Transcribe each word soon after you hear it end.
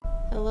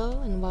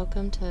Hello and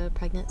welcome to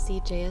Pregnancy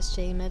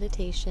JSJ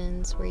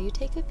Meditations, where you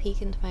take a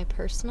peek into my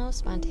personal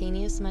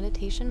spontaneous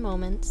meditation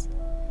moments,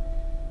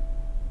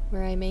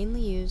 where I mainly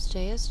use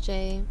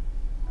JSJ,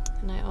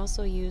 and I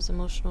also use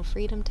emotional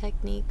freedom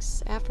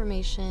techniques,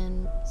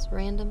 affirmations,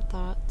 random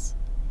thoughts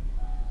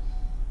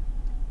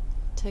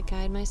to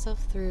guide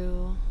myself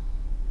through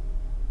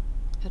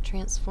a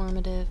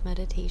transformative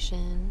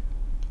meditation.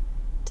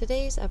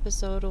 Today's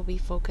episode will be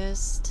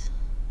focused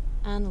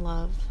on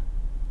love.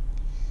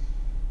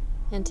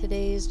 And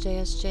today's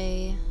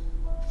JSJ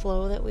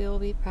flow that we will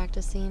be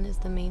practicing is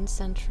the main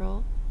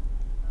central.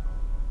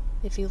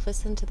 If you've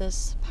listened to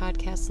this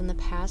podcast in the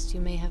past, you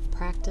may have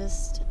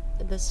practiced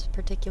this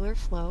particular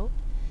flow.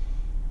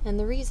 And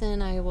the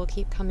reason I will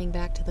keep coming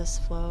back to this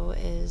flow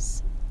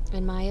is,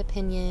 in my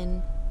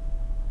opinion,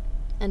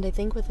 and I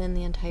think within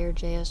the entire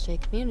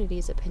JSJ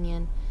community's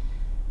opinion,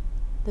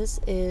 this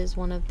is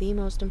one of the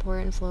most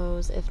important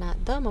flows, if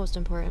not the most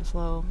important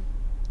flow,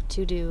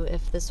 to do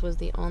if this was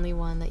the only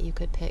one that you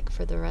could pick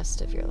for the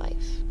rest of your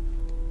life.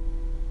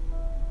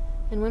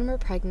 And when we're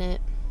pregnant,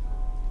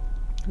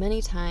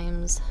 many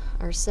times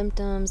our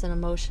symptoms and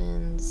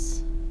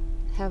emotions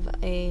have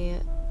a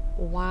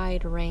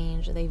wide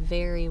range. They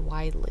vary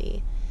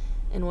widely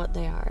in what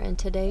they are. And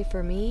today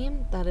for me,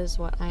 that is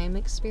what I'm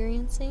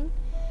experiencing.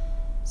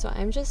 So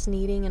I'm just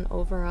needing an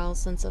overall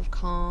sense of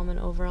calm, an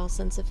overall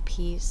sense of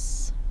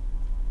peace,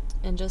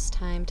 and just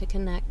time to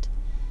connect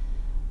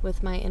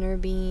with my inner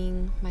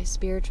being, my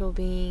spiritual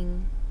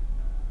being,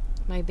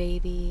 my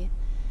baby,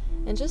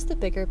 and just the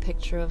bigger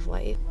picture of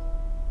life.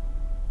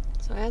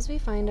 So as we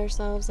find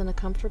ourselves in a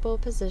comfortable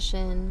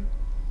position,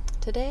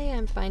 today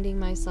I'm finding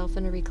myself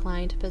in a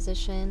reclined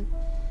position.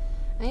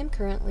 I am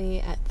currently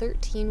at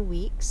 13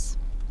 weeks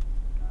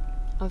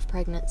of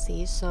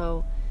pregnancy,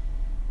 so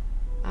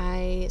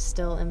I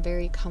still am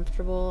very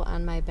comfortable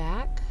on my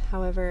back.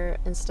 However,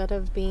 instead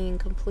of being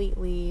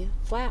completely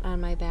flat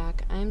on my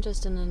back, I'm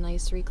just in a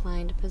nice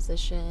reclined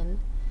position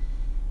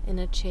in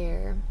a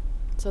chair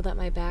so that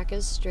my back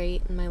is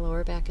straight and my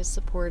lower back is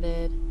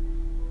supported.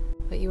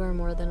 But you are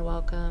more than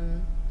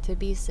welcome to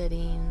be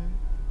sitting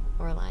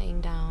or lying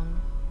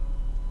down.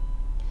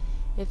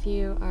 If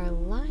you are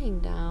lying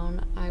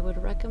down, I would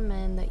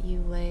recommend that you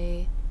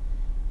lay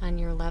on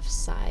your left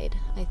side.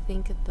 I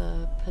think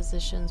the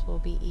positions will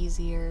be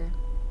easier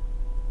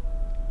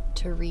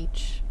to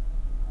reach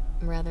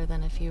rather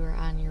than if you were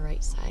on your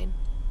right side.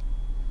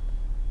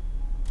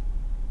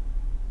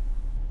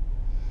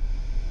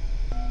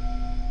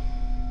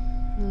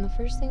 And the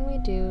first thing we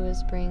do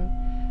is bring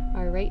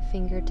our right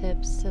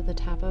fingertips to the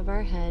top of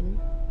our head.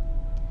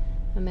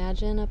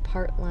 Imagine a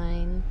part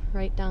line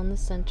right down the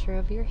center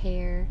of your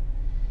hair,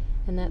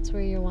 and that's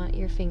where you want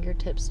your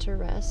fingertips to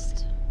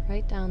rest,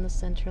 right down the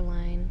center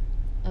line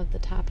of the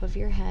top of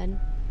your head.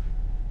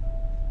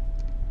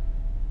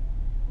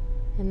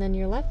 And then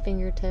your left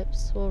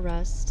fingertips will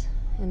rest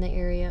in the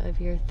area of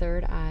your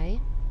third eye,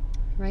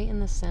 right in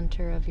the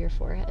center of your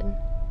forehead.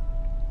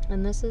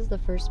 And this is the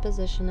first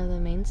position of the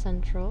main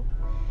central.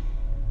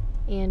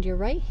 And your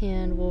right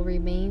hand will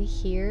remain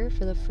here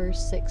for the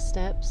first 6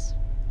 steps.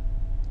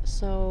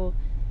 So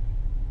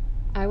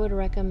I would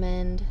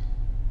recommend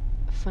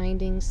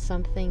finding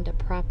something to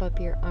prop up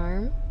your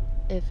arm.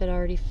 If it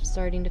already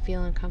starting to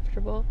feel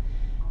uncomfortable,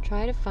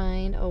 try to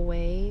find a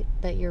way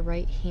that your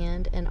right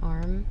hand and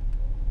arm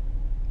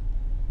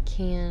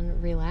can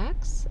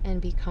relax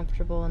and be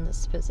comfortable in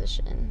this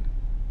position.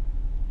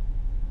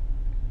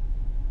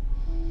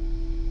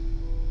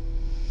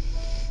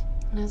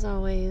 And as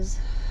always,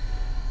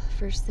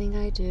 first thing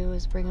I do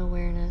is bring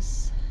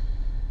awareness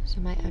to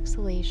my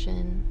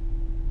exhalation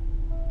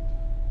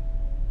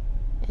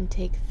and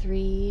take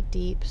 3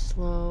 deep,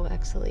 slow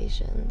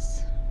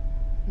exhalations.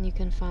 And you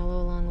can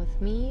follow along with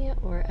me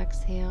or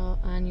exhale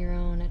on your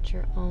own at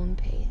your own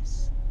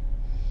pace.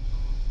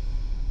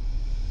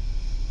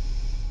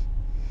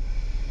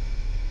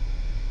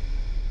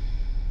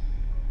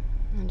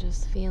 And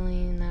just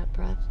feeling that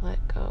breath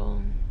let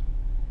go.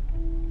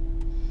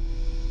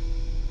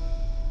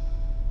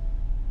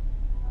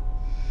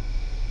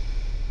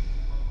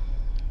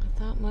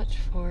 Without much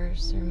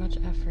force or much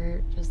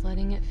effort, just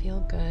letting it feel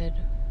good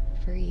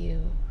for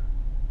you.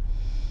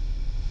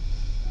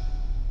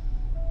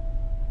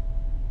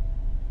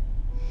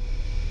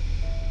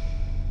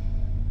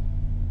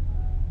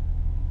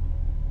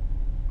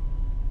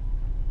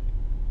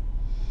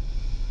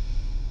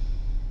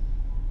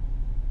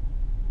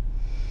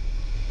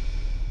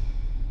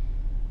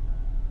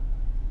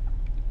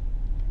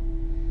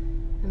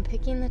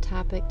 Picking the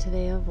topic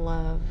today of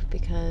love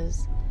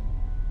because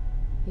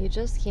you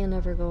just can't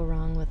ever go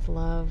wrong with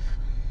love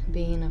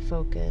being a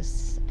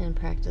focus and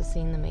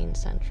practicing the main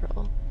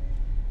central.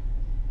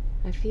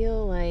 I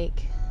feel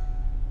like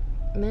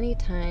many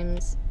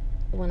times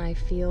when I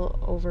feel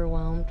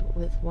overwhelmed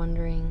with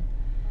wondering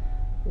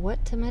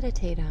what to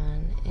meditate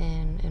on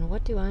and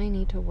what do I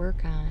need to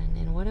work on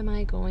and what am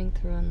I going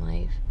through in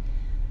life,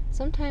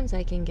 sometimes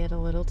I can get a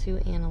little too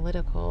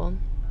analytical.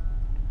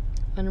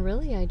 And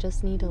really, I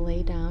just need to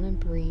lay down and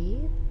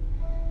breathe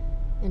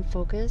and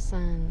focus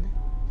on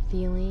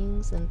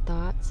feelings and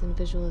thoughts and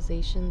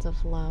visualizations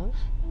of love,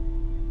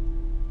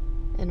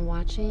 and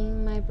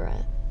watching my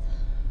breath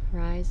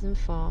rise and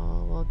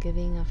fall while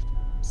giving a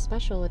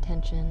special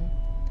attention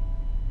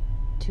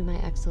to my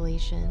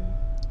exhalation.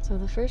 So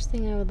the first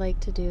thing I would like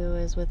to do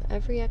is, with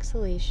every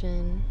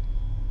exhalation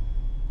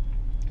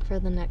for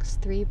the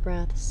next 3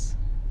 breaths,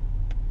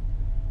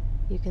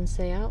 you can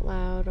say out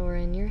loud or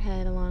in your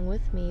head along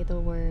with me the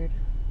word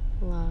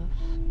love.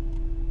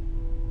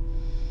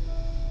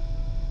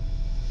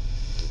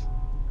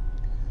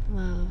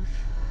 Love.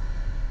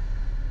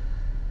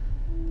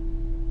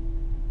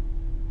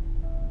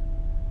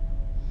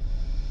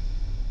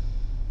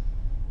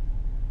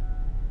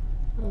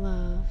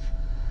 Love.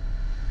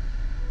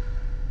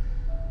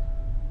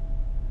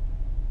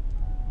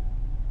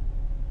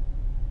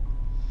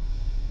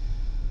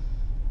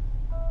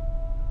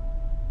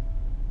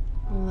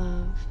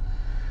 Love.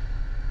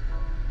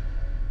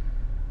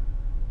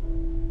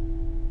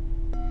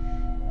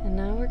 And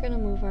now we're going to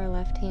move our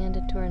left hand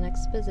into our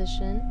next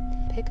position.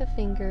 Pick a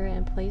finger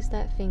and place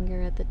that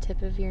finger at the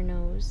tip of your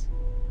nose.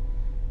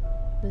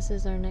 This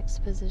is our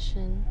next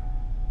position.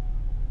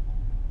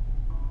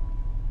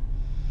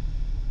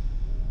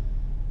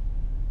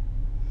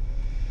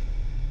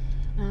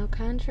 Now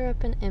conjure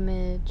up an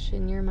image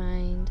in your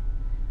mind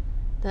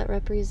that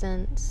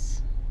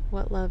represents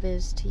what love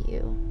is to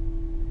you.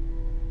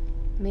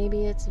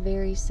 Maybe it's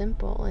very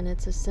simple and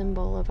it's a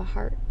symbol of a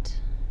heart.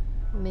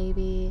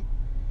 Maybe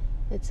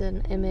it's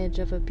an image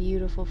of a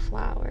beautiful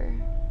flower.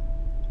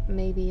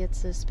 Maybe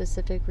it's a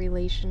specific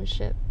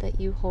relationship that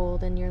you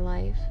hold in your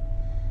life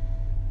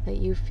that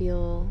you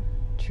feel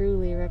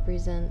truly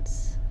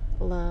represents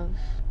love.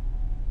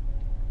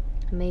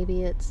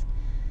 Maybe it's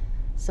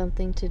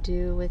something to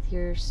do with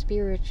your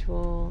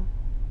spiritual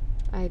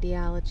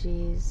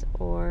ideologies,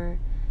 or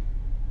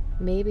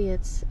maybe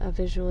it's a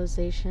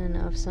visualization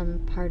of some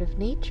part of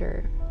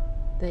nature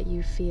that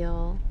you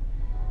feel.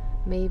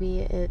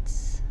 Maybe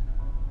it's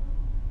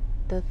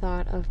the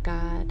thought of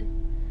God,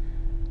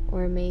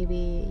 or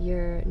maybe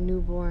your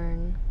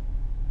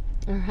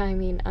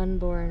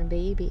unborn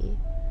baby.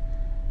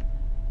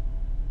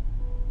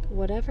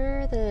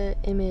 Whatever the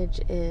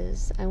image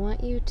is, I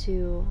want you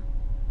to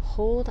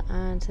hold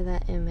on to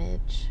that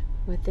image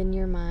within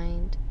your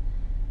mind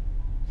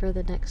for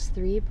the next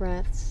 3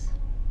 breaths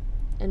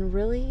and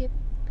really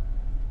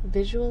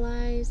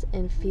visualize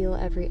and feel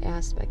every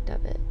aspect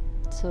of it.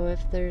 So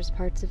if there's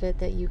parts of it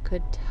that you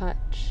could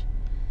touch,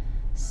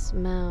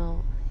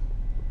 smell,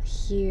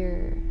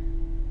 hear,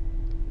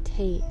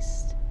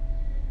 taste,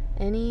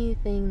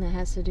 anything that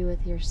has to do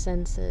with your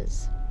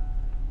senses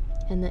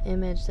and the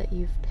image that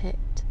you've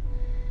picked.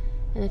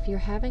 And if you're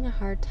having a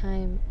hard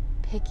time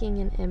picking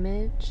an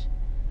image,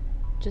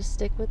 just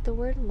stick with the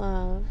word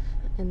love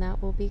and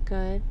that will be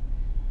good.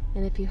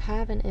 And if you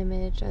have an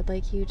image, I'd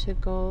like you to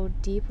go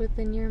deep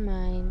within your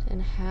mind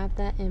and have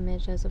that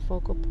image as a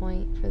focal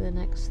point for the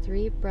next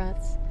 3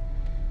 breaths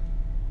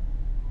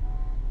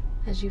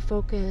as you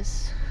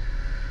focus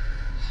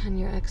on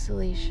your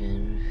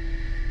exhalation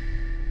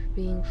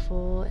being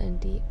full and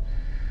deep.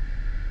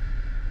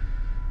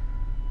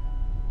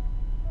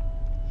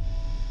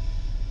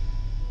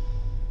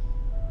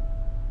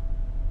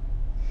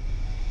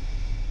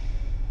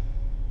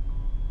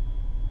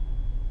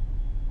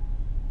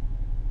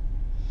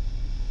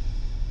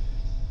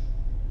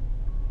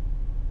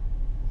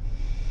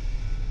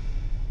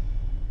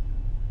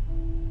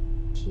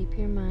 Keep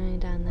your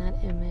mind on that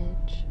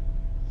image.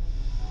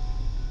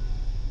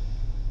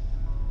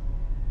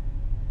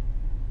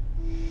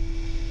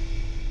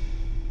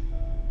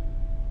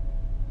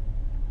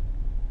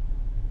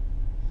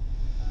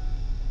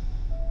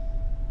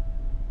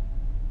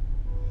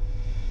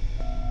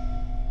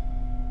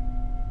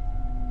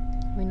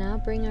 We now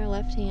bring our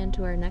left hand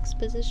to our next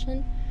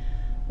position,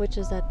 which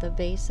is at the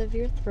base of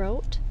your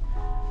throat.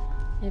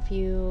 If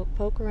you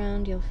poke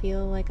around, you'll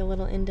feel like a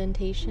little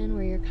indentation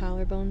where your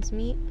collarbones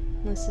meet.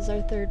 This is our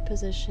 3rd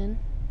position.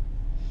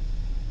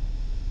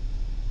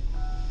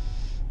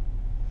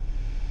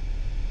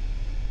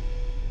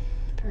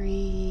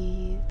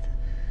 Breathe.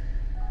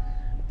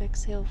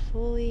 Exhale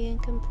fully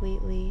and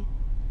completely.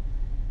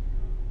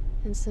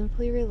 And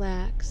simply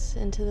relax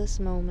into this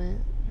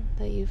moment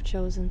that you've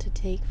chosen to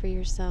take for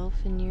yourself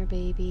and your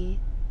baby.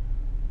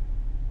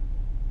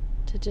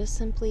 To just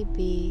simply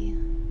be.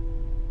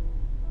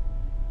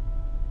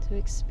 To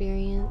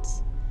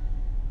experience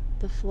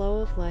the flow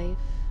of life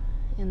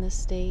in the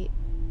state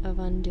of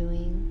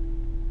undoing,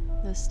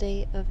 the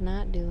state of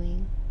not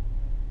doing,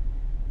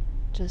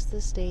 just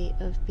the state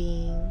of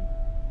being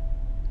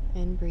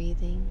and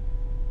breathing.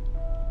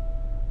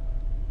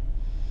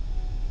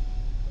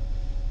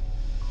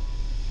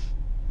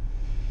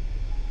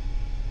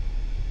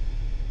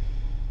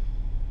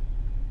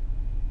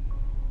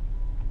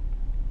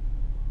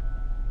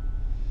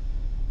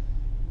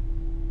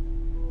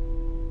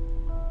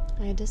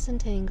 I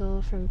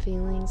disentangle from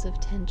feelings of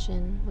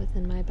tension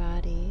within my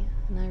body,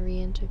 and I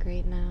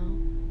reintegrate now.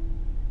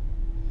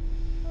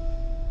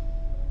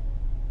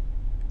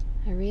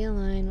 I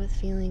realign with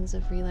feelings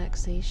of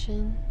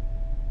relaxation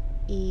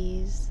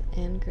ease,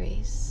 and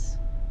grace.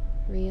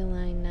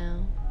 Realign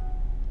now.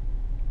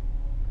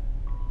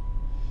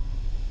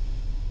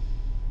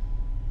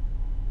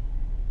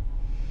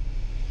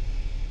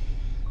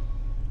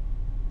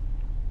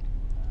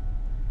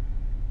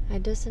 I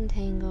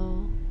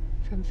disentangle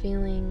from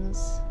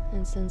feelings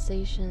and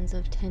sensations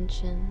of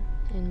tension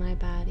in my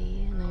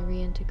body, and I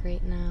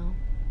reintegrate now.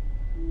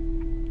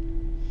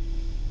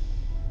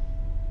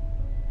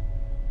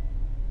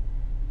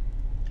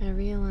 I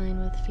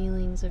realign with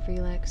feelings of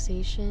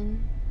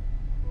relaxation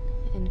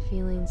and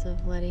feelings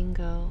of letting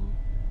go.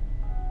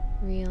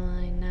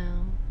 Realign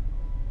now.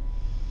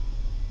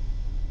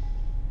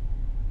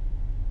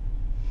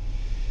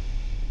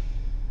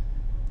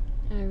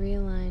 I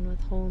realign with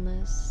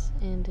wholeness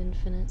and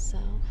infinite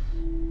self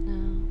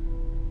now.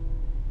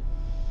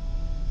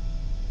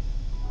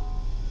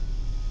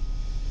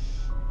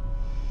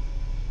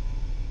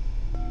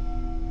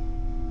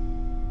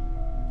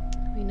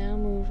 We now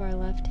move our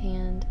left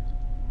hand,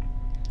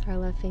 our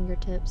left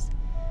fingertips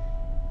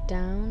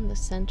down the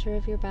center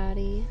of your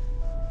body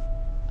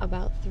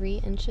about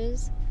 3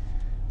 inches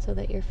so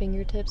that your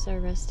fingertips are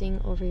resting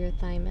over your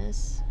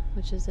thymus,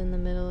 which is in the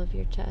middle of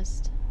your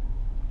chest.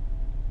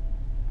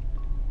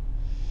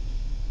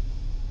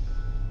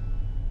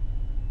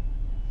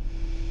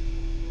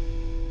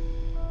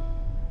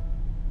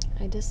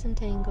 I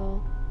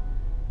disentangle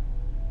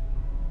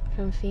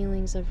from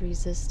feelings of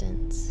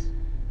resistance,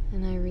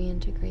 and I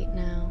reintegrate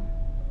now.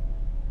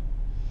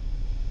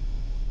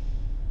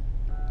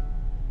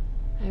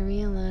 I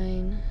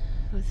realign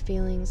with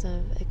feelings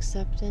of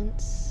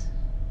acceptance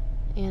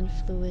and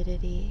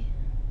fluidity.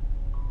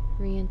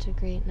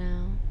 Reintegrate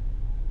now.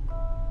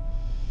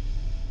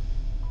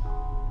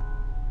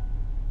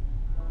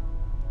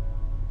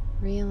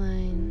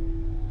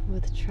 Realign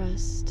with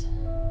trust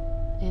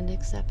and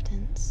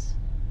acceptance.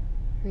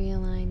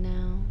 Realign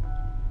now.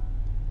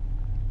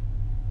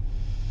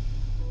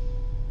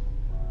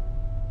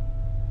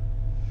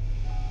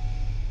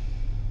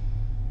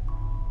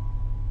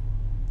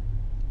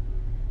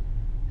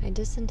 I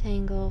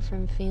disentangle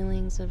from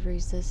feelings of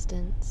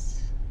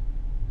resistance,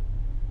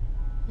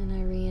 and I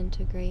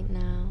reintegrate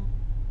now.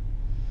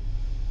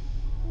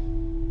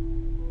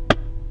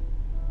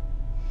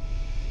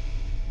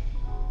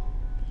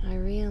 I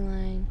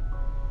realign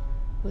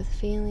with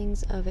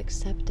feelings of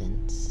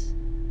acceptance,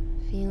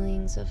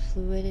 feelings of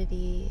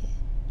fluidity,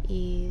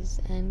 ease,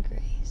 and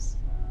grace.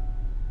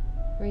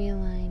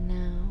 Realign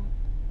now.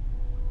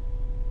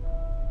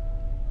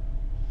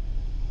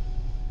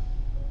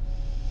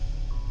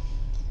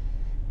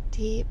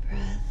 Deep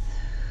breath.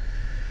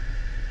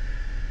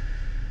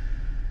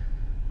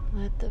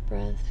 Let the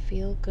breath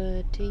feel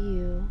good to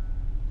you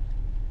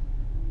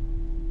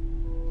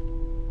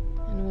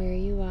and where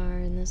you are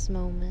in this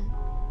moment.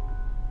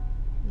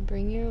 And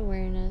bring your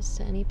awareness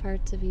to any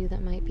parts of you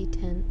that might be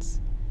tense,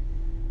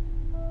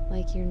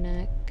 like your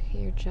neck,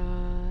 your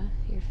jaw,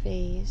 your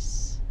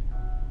face,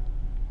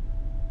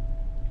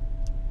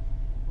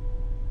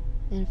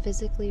 and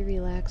physically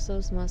relax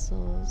those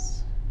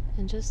muscles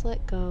and just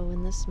let go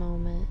in this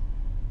moment.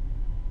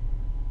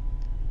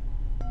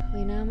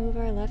 We now move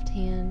our left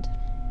hand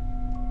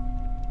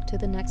to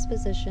the next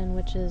position,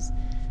 which is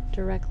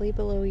directly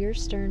below your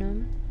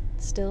sternum,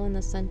 still in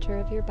the center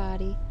of your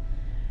body,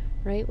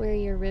 right where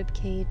your rib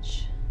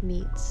cage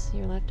meets,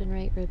 your left and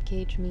right rib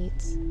cage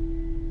meets.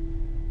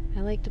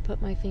 I like to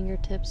put my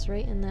fingertips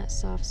right in that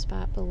soft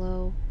spot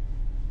below,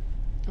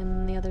 and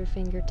then the other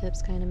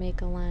fingertips kind of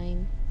make a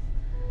line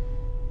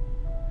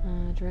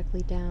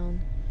directly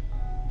down.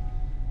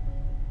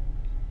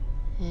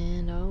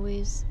 And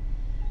always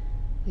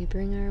we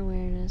bring our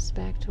awareness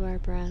back to our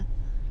breath,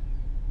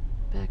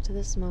 back to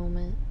this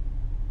moment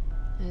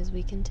as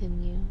we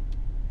continue.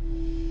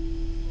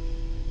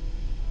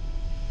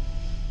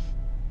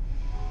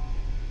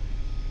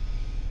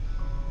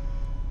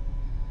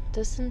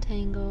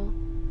 Disentangle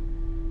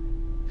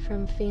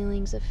from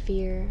feelings of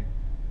fear.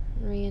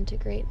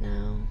 Reintegrate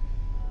now.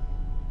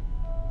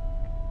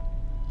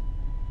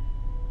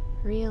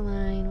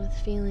 Realign with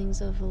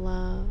feelings of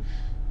love,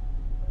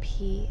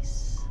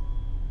 peace.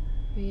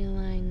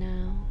 Realign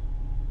now.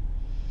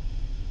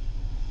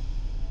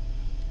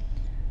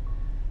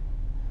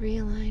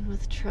 Realign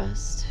with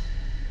trust,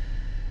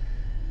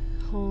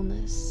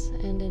 wholeness,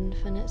 and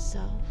infinite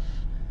self.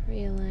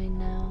 Realign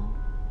now.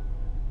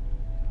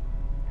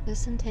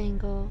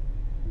 Disentangle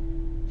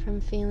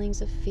from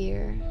feelings of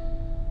fear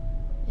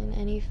and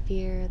any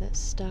fear that's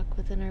stuck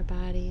within our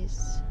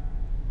bodies,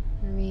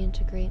 and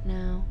reintegrate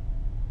now.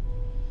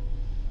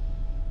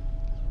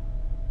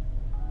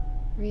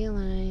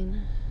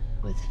 Realign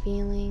with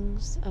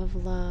feelings of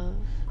love,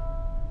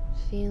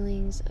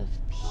 feelings of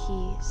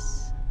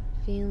peace,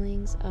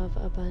 feelings of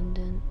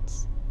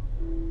abundance.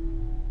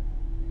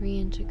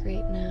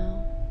 Reintegrate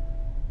now.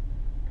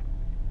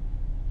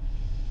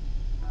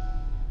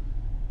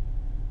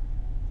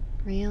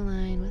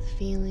 Realign with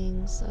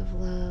feelings of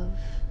love,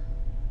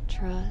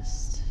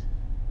 trust,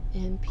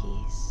 and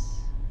peace.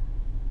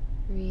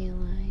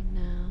 Realign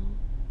now.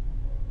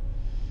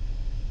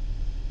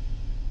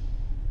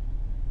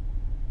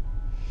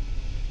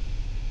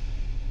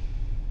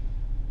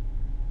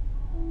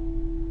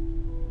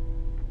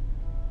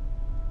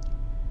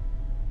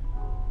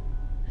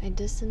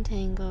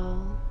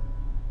 disentangle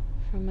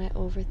from my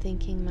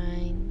overthinking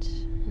mind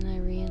and I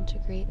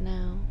reintegrate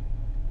now.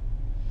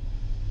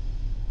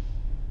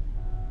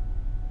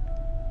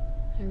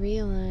 I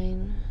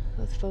realign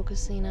with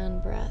focusing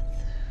on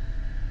breath.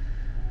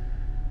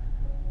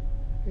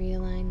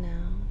 Realign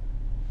now.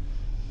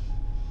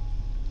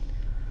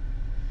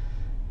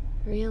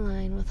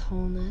 Realign with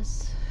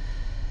wholeness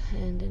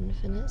and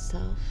infinite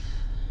self.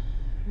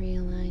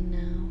 Realign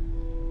now.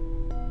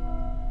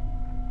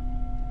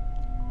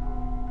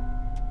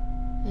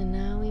 And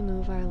now we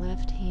move our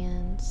left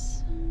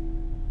hands,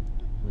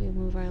 we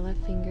move our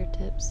left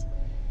fingertips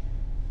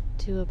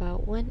to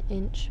about 1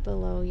 inch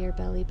below your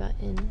belly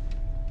button.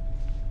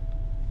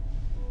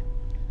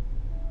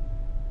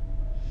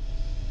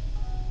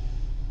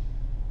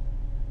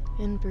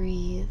 And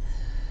breathe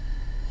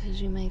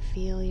as you might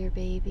feel your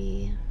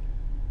baby,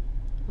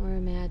 or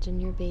imagine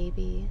your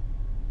baby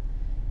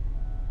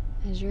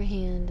as your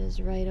hand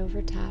is right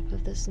over top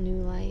of this new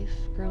life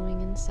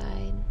growing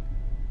inside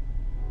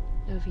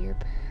of your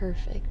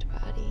perfect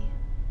body.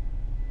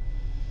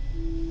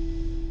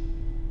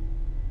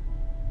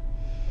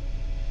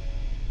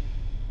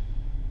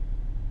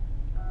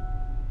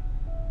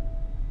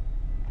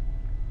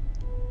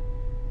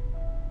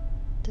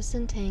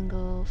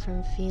 Disentangle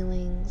from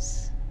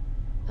feelings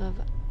of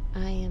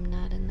I am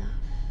not enough.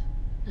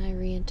 I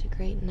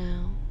reintegrate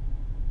now.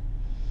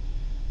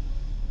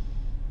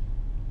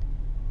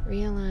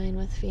 Realign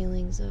with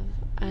feelings of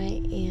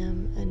I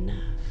am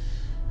enough,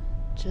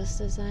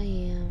 just as I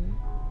am,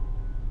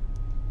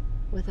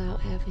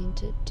 without having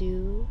to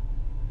do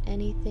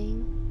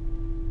anything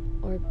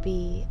or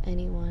be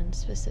anyone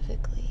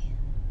specifically.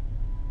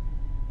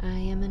 I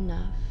am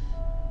enough,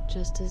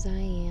 just as I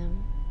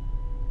am.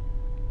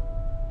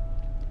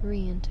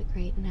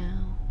 Reintegrate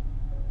now.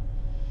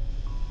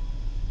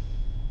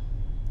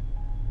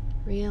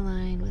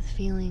 Realign with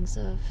feelings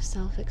of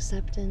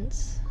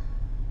self-acceptance,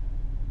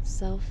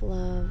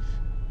 self-love,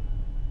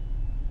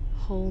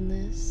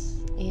 wholeness,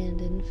 and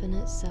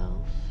infinite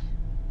self.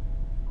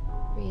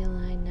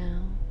 Realign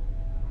now.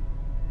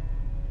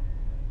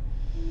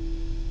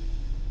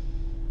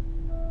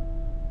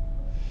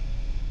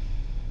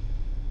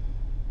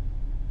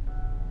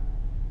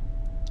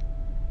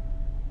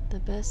 The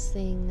best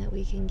thing that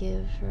we can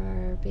give for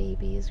our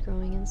babies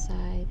growing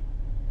inside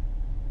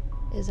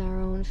is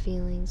our own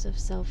feelings of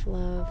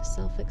self-love,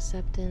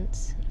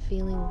 self-acceptance,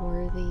 feeling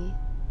worthy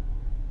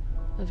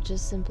of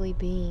just simply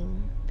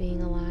being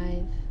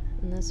alive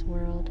in this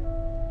world.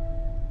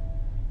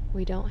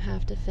 We don't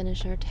have to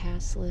finish our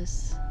task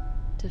list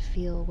to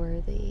feel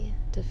worthy,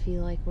 to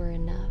feel like we're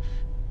enough.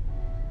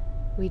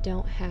 We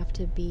don't have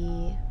to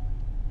be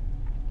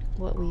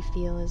what we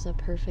feel is a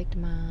perfect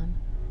mom,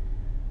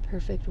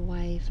 perfect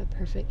wife, a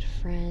perfect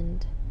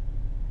friend,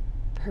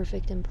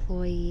 perfect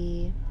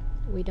employee.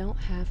 We don't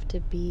have to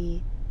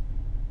be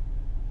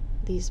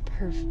these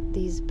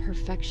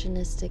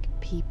perfectionistic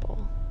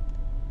people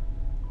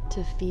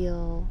to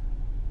feel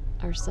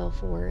our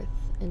self-worth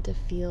and to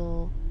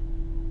feel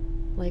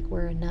like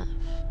we're enough.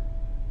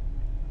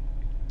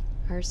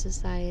 Our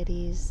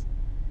societies,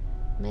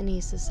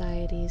 many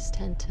societies,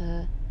 tend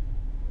to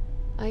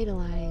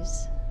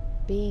idolize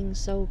being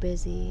so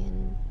busy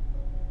and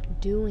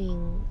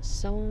doing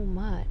so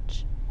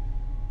much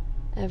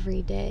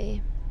every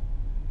day.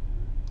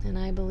 And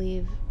I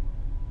believe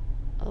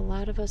a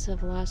lot of us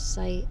have lost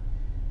sight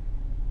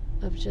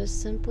of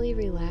just simply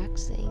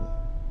relaxing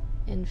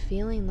and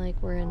feeling like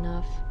we're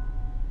enough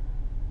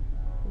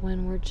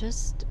when we're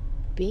just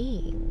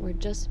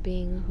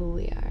being who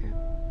we are.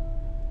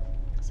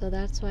 So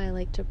that's why I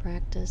like to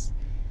practice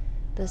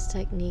this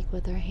technique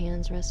with our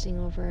hands resting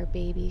over our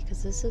baby,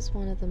 because this is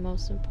one of the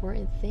most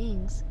important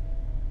things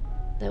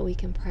that we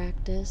can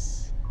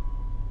practice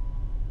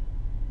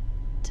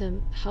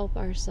to help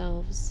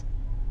ourselves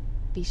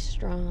be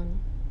strong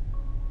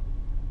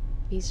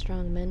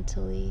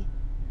mentally,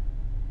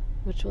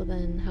 which will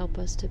then help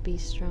us to be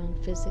strong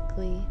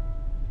physically.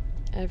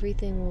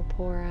 Everything will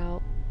pour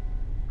out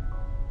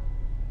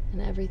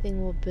and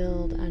everything will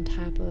build on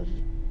top of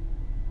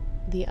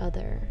the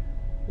other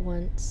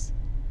once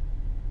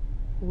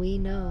we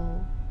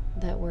know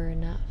that we're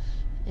enough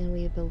and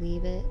we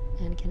believe it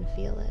and can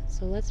feel it.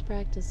 So let's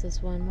practice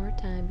this one more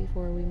time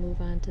before we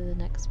move on to the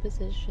next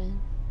position.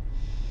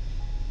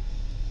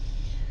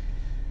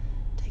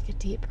 Take a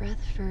deep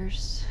breath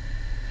first.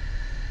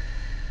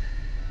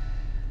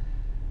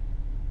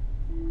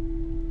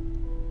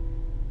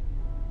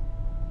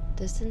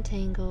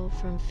 Disentangle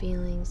from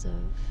feelings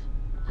of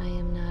I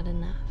am not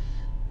enough.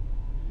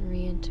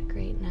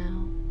 Reintegrate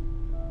now.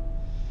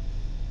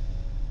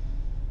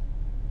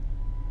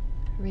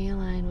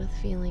 Realign with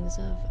feelings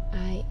of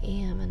I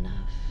am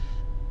enough,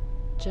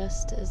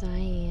 just as I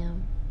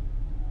am.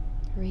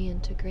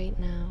 Reintegrate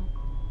now.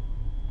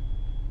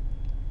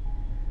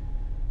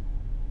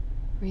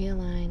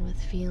 Realign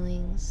with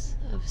feelings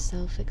of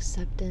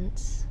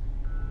self-acceptance,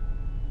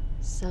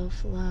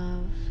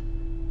 self-love,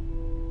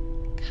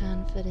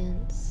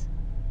 confidence,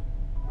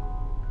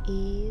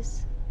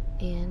 ease,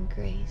 and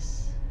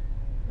grace.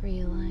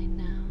 realign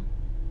now.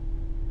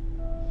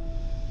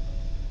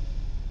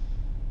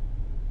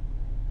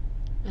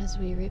 As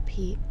we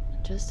repeat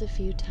just a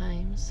few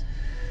times,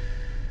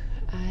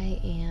 I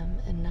am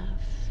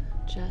enough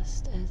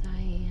just as I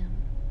am.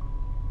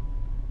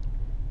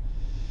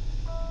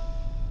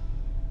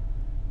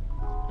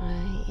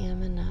 I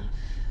am enough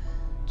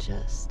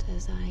just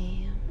as I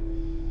am.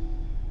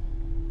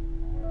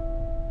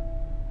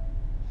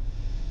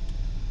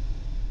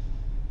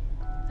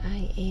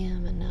 I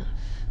am enough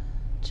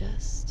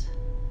just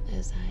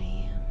as I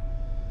am.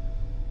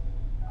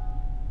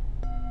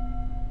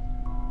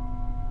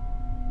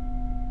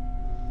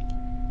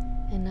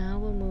 And now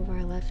we'll move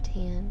our left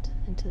hand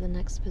into the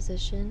next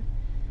position.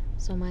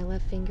 So my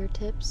left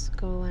fingertips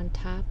go on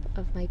top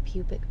of my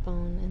pubic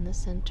bone in the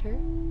center.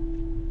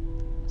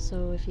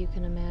 So if you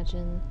can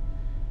imagine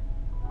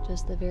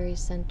just the very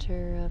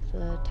center of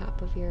the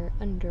top of your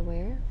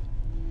underwear.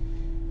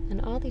 In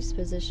all these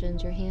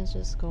positions, your hands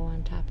just go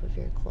on top of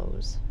your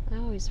clothes. I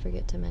always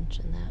forget to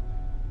mention that.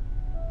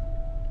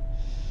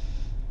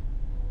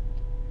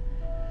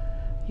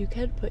 You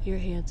can put your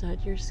hands on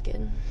your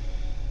skin,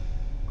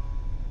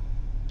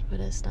 but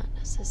it's not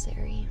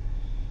necessary.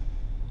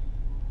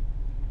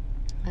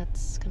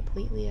 That's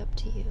completely up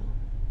to you.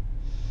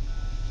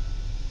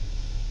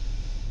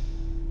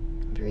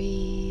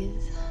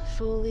 Breathe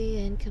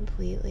fully and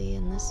completely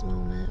in this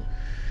moment.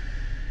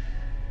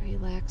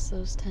 Relax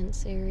those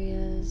tense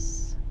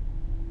areas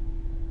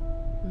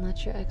and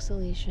let your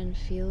exhalation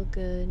feel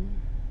good.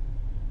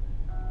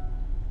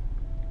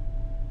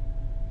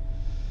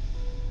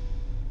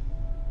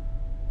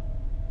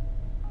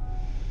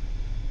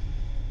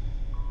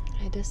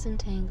 I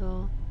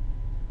disentangle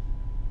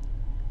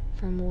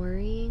from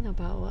worrying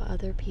about what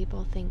other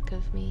people think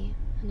of me,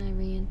 and I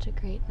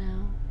reintegrate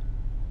now.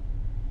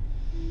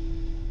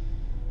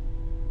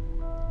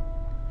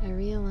 I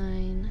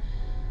realign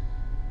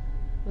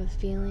with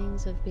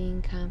feelings of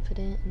being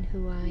confident in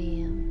who I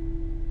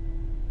am.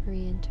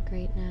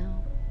 Reintegrate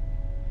now.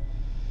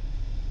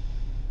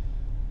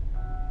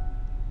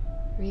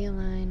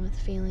 Realign with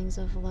feelings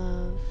of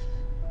love,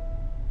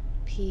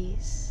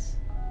 peace,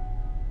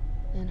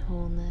 and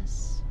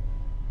wholeness.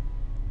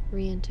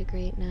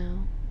 Reintegrate now.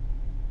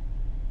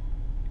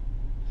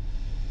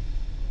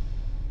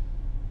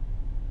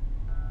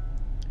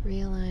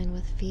 Realign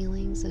with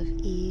feelings of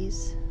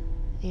ease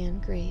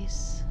and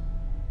grace.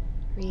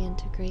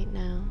 Reintegrate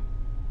now.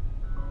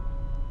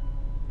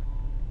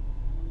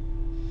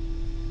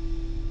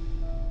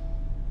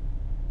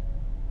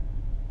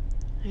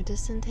 I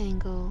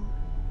disentangle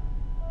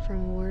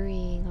from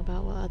worrying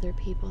about what other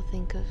people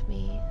think of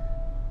me,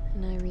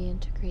 and I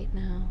reintegrate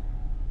now.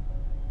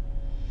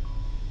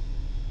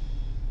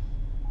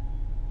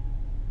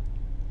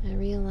 I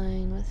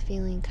realign with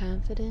feeling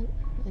confident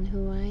in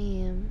who I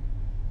am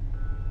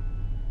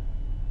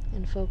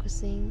and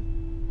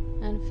focusing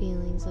on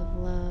feelings of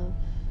love,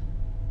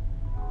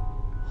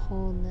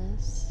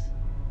 wholeness,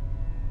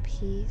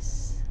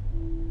 peace,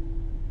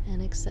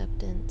 and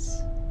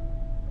acceptance.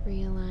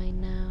 Realign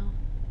now.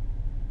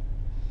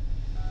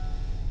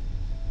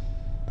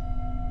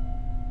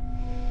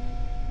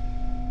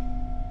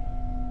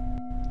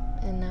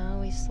 And now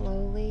we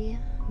slowly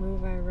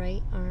move our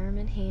right arm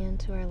and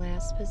hand to our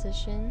last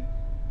position,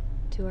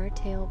 to our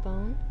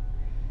tailbone.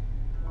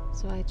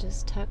 So I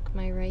just tuck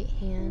my right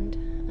hand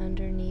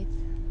underneath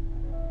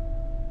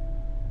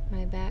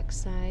my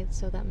backside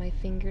so that my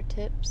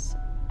fingertips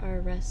are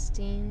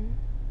resting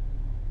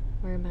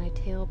where my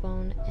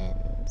tailbone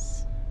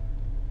ends.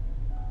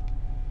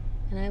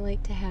 And I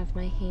like to have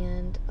my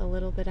hand a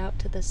little bit out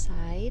to the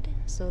side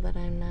so that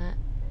I'm not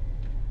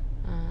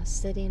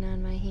sitting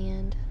on my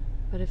hand.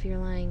 But if you're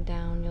lying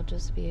down, you'll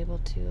just be able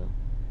to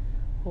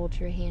hold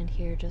your hand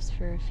here just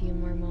for a few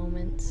more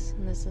moments.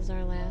 And this is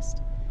our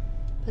last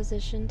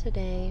position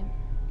today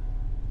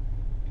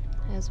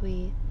as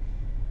we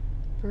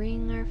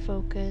bring our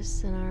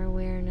focus and our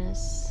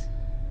awareness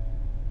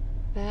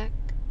back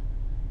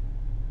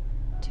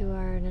to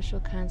our initial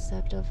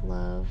concept of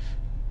love.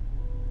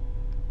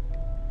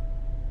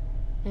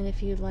 And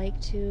if you'd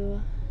like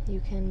to, you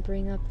can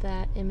bring up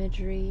that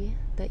imagery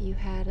that you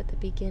had at the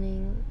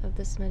beginning of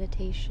this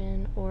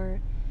meditation, or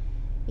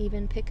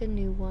even pick a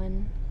new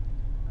one.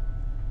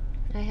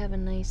 I have a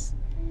nice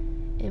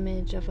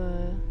image of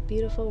a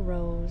beautiful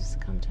rose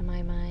come to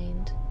my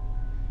mind,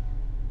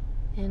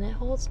 and it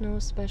holds no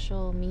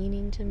special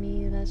meaning to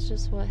me. That's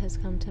just what has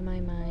come to my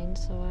mind,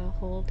 so I'll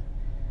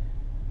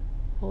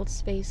hold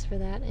space for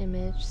that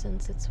image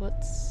since it's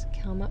what's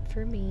come up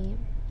for me.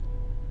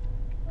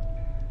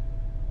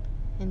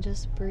 And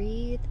just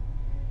breathe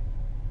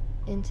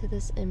into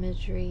this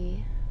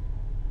imagery,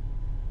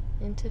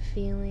 into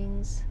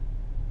feelings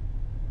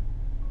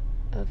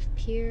of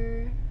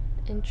pure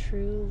and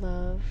true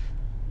love.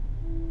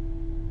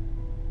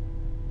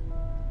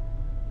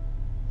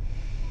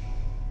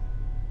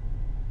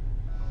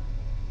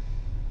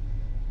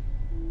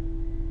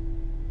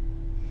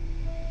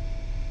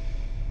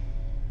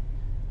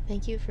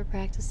 Thank you for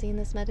practicing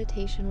this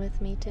meditation with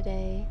me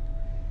today.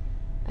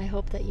 I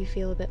hope that you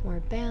feel a bit more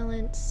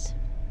balanced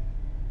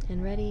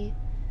and ready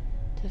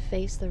to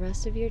face the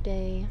rest of your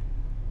day.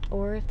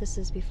 Or if this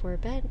is before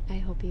bed, I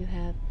hope you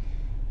have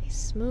a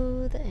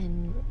smooth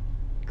and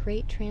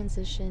great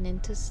transition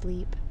into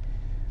sleep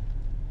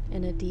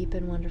and a deep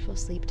and wonderful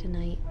sleep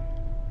tonight.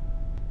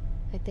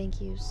 I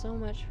thank you so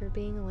much for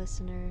being a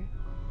listener.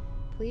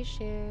 Please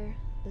share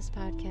this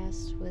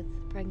podcast with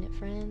pregnant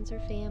friends or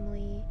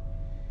family,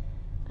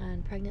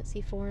 on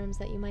pregnancy forums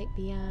that you might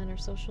be on, or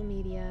social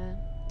media.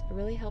 It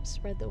really helps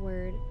spread the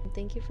word. And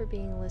thank you for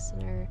being a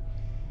listener,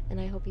 and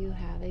I hope you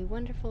have a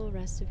wonderful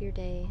rest of your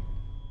day.